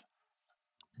perspective,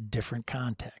 different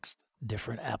context,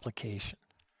 different application.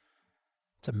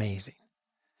 It's amazing.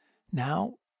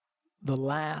 Now, the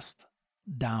last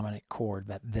dominant chord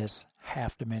that this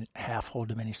half whole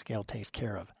diminished scale takes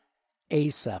care of,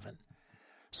 A7.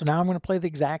 So now I'm going to play the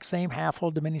exact same half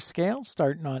whole diminished scale,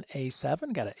 starting on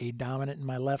A7. Got an A dominant in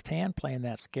my left hand, playing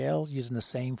that scale using the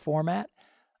same format,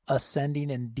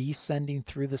 ascending and descending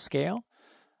through the scale.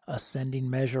 Ascending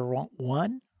measure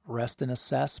 1, rest and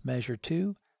assess measure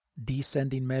 2,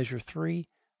 descending measure 3,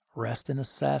 rest and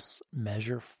assess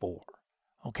measure 4.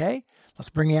 Okay, let's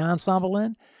bring the ensemble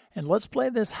in and let's play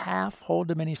this half whole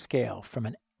diminished scale from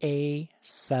an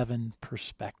A7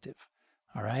 perspective.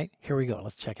 All right, here we go.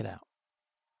 Let's check it out.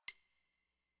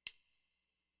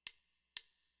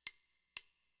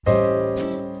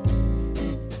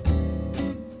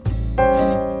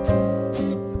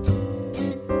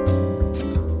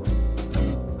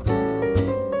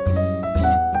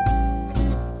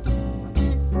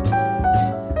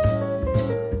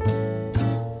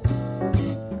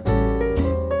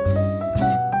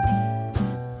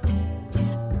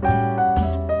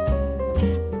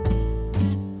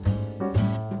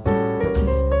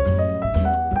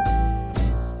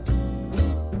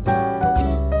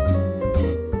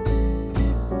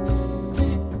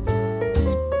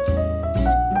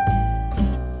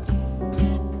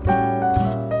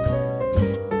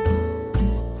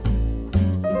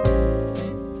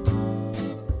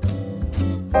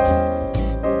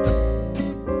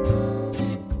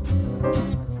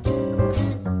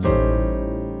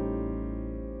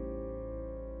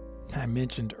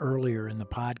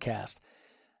 podcast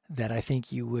that I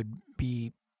think you would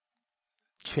be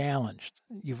challenged.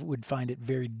 You would find it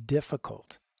very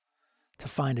difficult to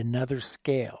find another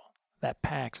scale that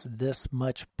packs this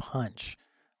much punch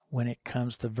when it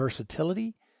comes to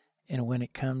versatility and when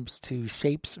it comes to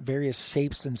various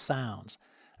shapes and sounds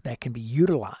that can be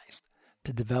utilized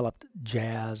to develop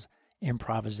jazz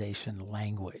improvisation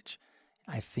language.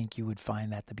 I think you would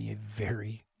find that to be a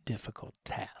very difficult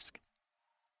task.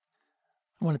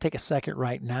 I want to take a second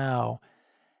right now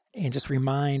and just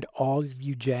remind all of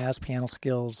you Jazz Piano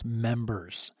Skills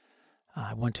members,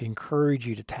 I want to encourage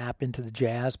you to tap into the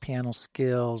Jazz Piano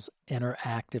Skills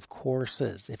interactive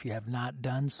courses. If you have not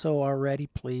done so already,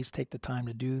 please take the time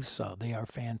to do so. They are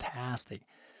fantastic.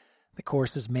 The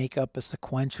courses make up a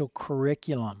sequential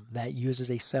curriculum that uses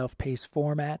a self-paced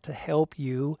format to help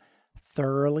you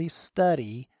thoroughly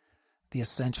study the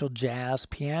essential jazz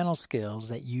piano skills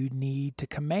that you need to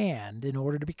command in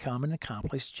order to become an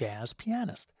accomplished jazz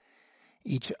pianist.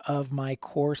 Each of my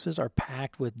courses are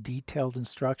packed with detailed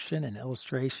instruction and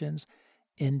illustrations,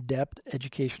 in-depth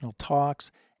educational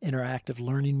talks, interactive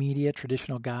learning media,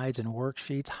 traditional guides and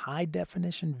worksheets,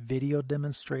 high-definition video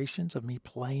demonstrations of me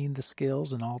playing the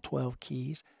skills in all 12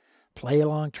 keys,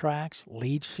 play-along tracks,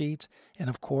 lead sheets, and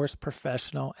of course,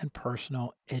 professional and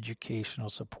personal educational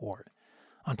support.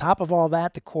 On top of all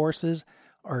that, the courses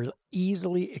are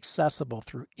easily accessible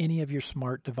through any of your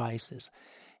smart devices,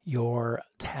 your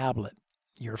tablet,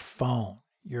 your phone,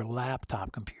 your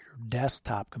laptop computer,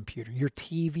 desktop computer, your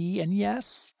TV, and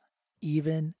yes,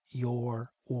 even your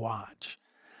watch.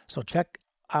 So check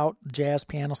out Jazz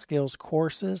Piano Skills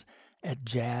courses at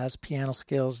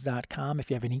jazzpianoskills.com.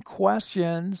 If you have any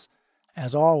questions,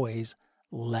 as always,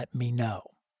 let me know.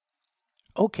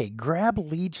 Okay, grab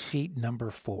lead sheet number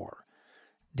 4.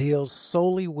 Deals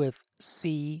solely with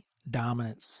C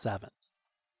dominant 7.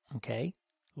 Okay,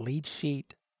 lead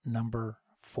sheet number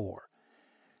 4.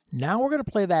 Now we're going to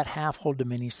play that half-whole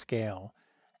diminished scale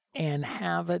and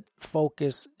have it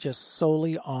focus just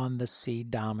solely on the C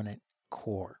dominant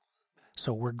chord.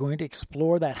 So we're going to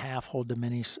explore that half-whole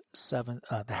diminished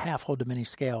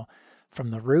scale from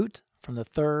the root, from the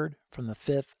third, from the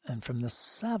fifth, and from the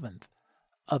seventh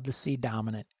of the C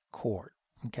dominant chord.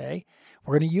 Okay,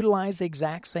 we're going to utilize the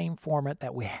exact same format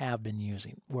that we have been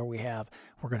using, where we're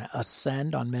going to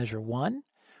ascend on measure 1,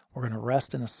 we're going to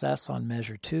rest and assess on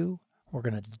measure 2, we're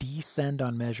going to descend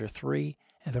on measure 3,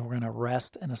 and then we're going to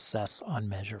rest and assess on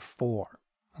measure 4.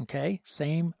 Okay,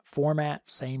 same format,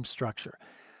 same structure.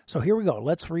 So here we go.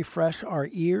 Let's refresh our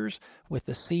ears with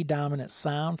the C dominant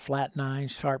sound, flat 9,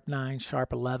 sharp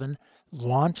 11,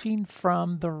 launching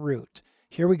from the root.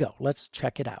 Here we go. Let's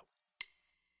check it out.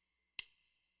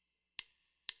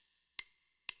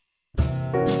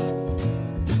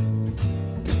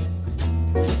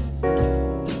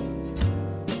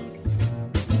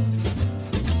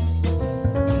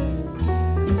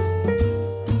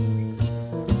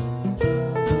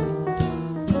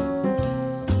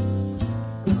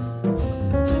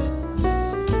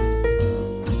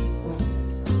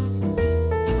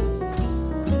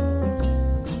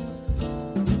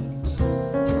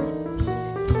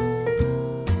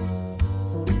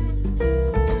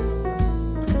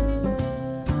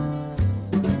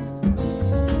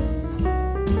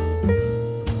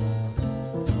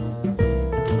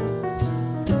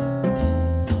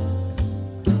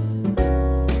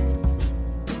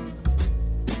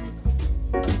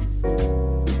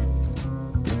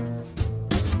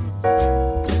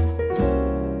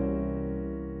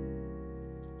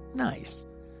 Nice.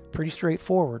 Pretty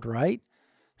straightforward, right?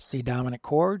 C dominant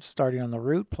chord, starting on the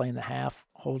root, playing the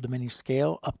half-whole diminished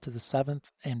scale up to the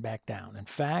 7th and back down. In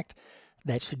fact,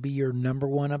 that should be your number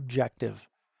one objective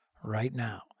right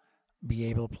now. Be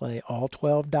able to play all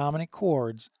 12 dominant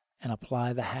chords and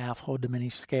apply the half-whole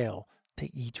diminished scale to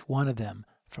each one of them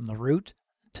from the root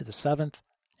to the 7th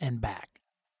and back.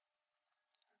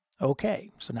 Okay,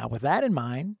 so now with that in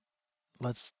mind,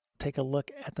 let's take a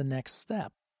look at the next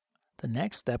step. The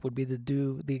next step would be to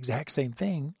do the exact same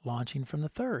thing, launching from the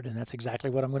third, and that's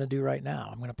exactly what I'm going to do right now.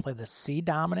 I'm going to play the C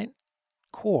dominant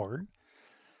chord,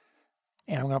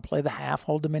 and I'm going to play the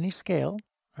half-whole diminished scale,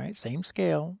 right? Same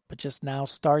scale, but just now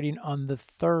starting on the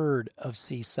third of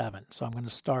C7. So I'm going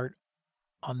to start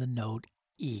on the note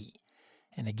E.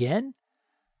 And again,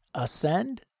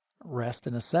 ascend, rest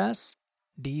and assess,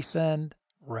 descend,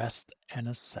 rest and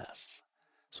assess.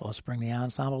 So let's bring the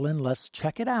ensemble in. Let's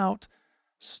check it out.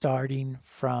 Starting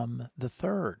from the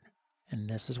third. And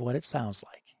this is what it sounds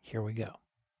like. Here we go.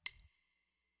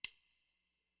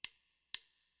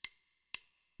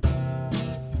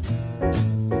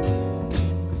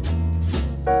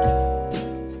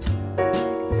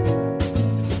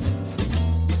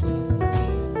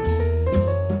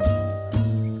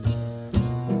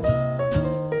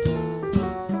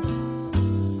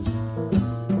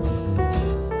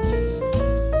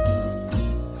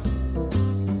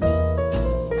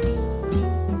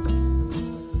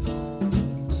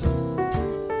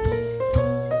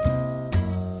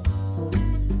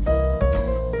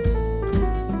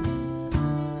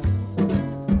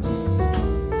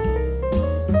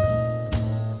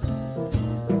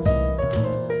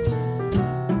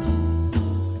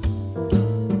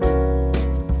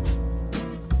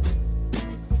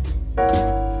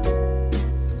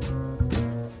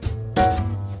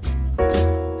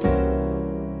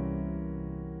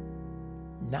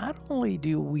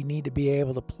 to be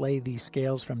able to play these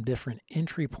scales from different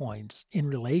entry points in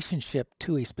relationship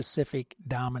to a specific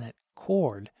dominant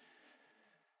chord.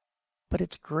 But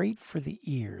it's great for the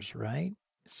ears, right?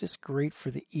 It's just great for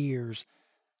the ears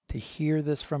to hear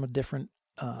this from a different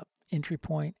entry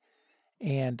point.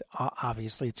 And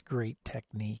obviously, it's great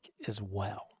technique as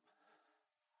well.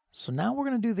 So now we're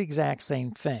going to do the exact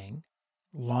same thing,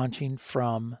 launching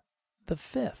from the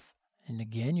fifth. And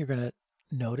again, you're going to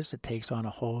notice it takes on a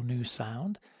whole new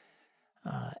sound.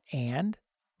 And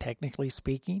technically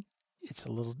speaking,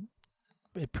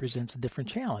 it presents a different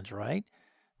challenge, right?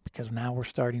 Because now we're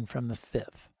starting from the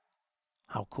fifth.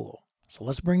 How cool. So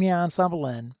let's bring the ensemble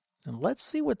in, and let's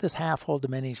see what this half-whole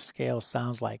diminished scale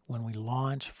sounds like when we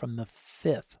launch from the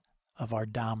fifth of our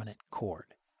dominant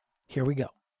chord. Here we go.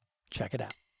 Check it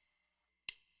out.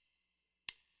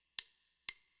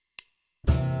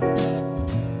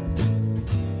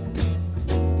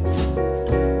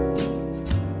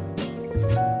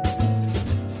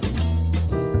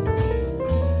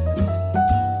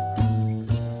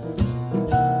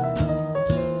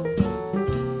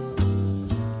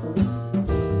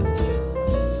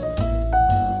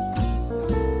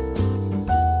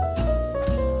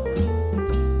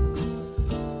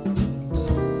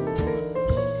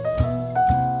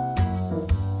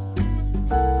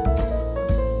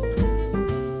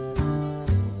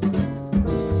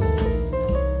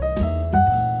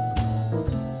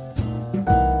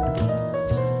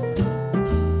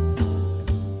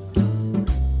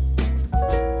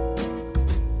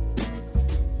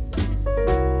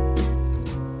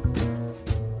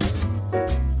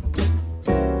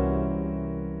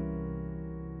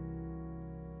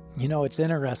 You know, it's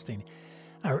interesting.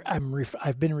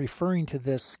 I've been referring to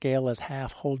this scale as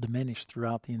half-whole diminished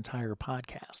throughout the entire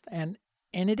podcast. And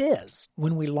it is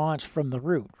when we launch from the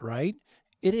root, right?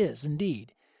 It is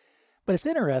indeed. But it's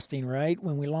interesting, right?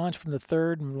 When we launch from the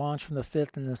third and launch from the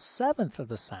fifth and the seventh of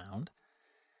the sound,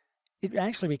 it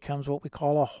actually becomes what we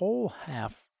call a whole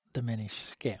half diminished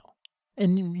scale.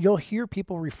 And you'll hear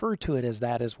people refer to it as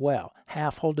that as well.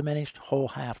 Half-whole diminished, whole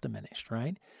half diminished,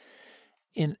 right?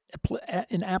 In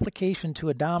application to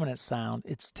a dominant sound,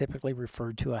 it's typically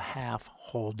referred to a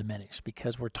half-whole diminished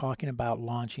because we're talking about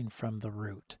launching from the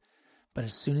root. But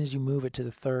as soon as you move it to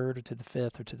the third or to the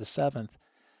fifth or to the seventh,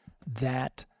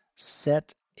 that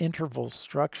set interval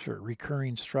structure,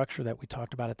 recurring structure that we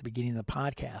talked about at the beginning of the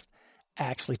podcast,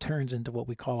 actually turns into what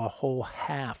we call a whole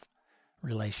half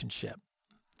relationship.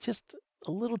 Just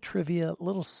a little trivia, a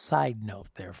little side note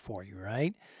there for you,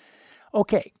 right?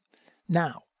 Okay,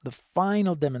 now, the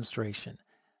final demonstration,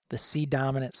 the C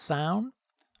dominant sound,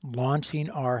 launching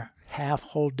our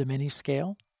half-whole diminished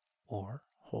scale, or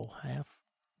whole half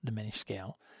diminished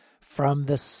scale, from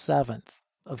the seventh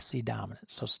of C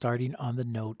dominant. So starting on the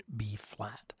note B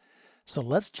flat. So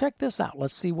let's check this out.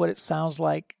 Let's see what it sounds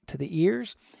like to the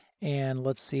ears, and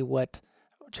let's see what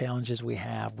challenges we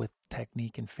have with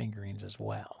technique and fingerings as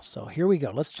well. So here we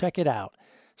go. Let's check it out.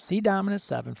 C dominant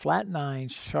 7, flat 9,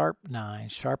 sharp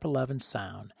 11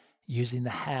 sound using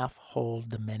the half-whole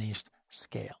diminished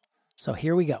scale. So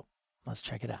here we go. Let's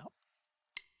check it out.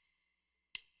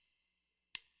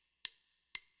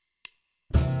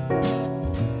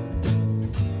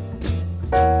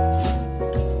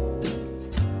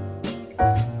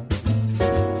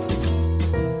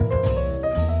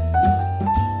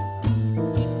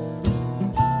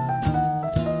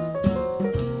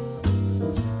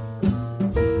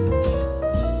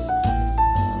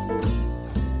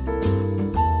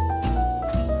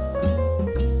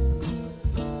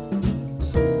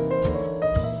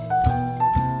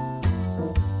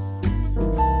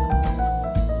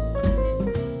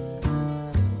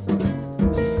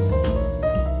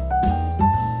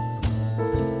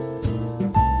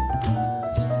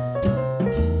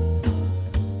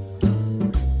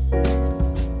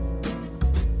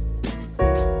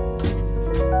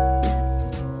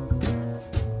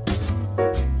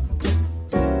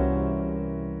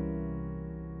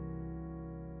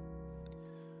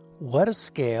 What a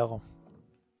scale,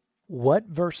 what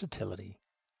versatility,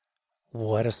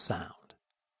 what a sound.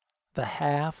 The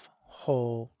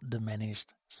half-whole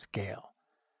diminished scale.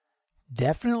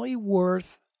 Definitely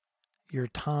worth your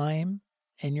time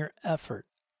and your effort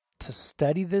to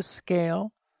study this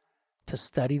scale, to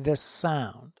study this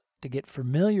sound, to get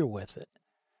familiar with it,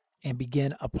 and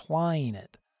begin applying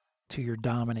it to your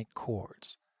dominant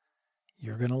chords.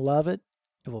 You're going to love it.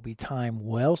 It will be time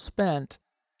well spent,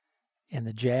 and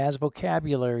the jazz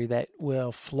vocabulary that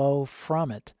will flow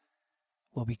from it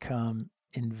will become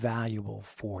invaluable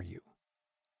for you.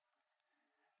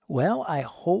 Well, I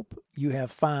hope you have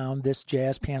found this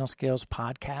Jazz Piano Scales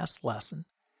podcast lesson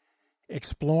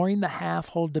exploring the half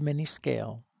whole diminished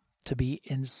scale to be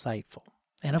insightful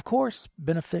and, of course,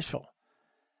 beneficial.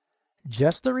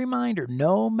 Just a reminder,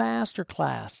 no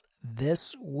masterclass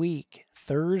this week.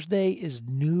 Thursday is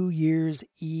New Year's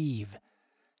Eve.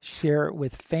 Share it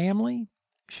with family,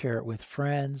 share it with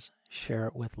friends, share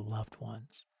it with loved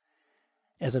ones.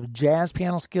 As a Jazz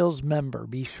Piano Skills member,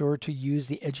 be sure to use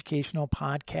the educational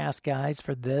podcast guides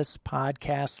for this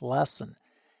podcast lesson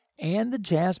and the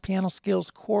Jazz Piano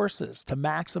Skills courses to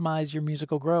maximize your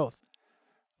musical growth.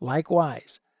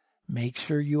 Likewise, make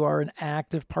sure you are an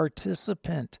active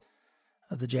participant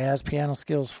of the Jazz Piano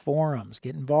Skills forums.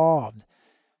 Get involved.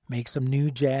 Make some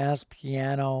new jazz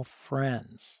piano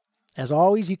friends. As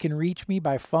always, you can reach me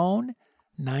by phone,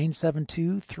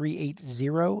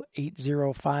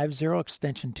 972-380-8050,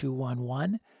 extension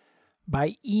 211.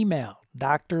 By email,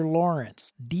 Dr.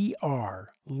 Lawrence, Dr.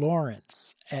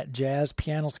 Lawrence at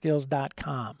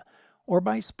jazzpianoskills.com. Or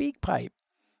by SpeakPipe,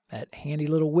 that handy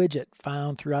little widget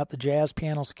found throughout the Jazz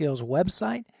Piano Skills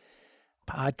website,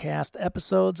 podcast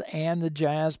episodes, and the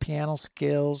Jazz Piano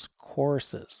Skills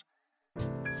courses.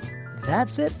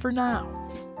 That's it for now.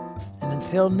 And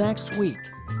until next week,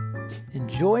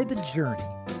 enjoy the journey.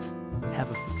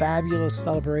 Have a fabulous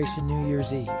celebration New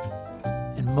Year's Eve.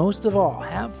 And most of all,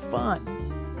 have fun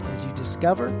as you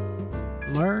discover,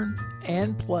 learn,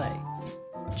 and play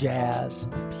jazz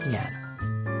piano.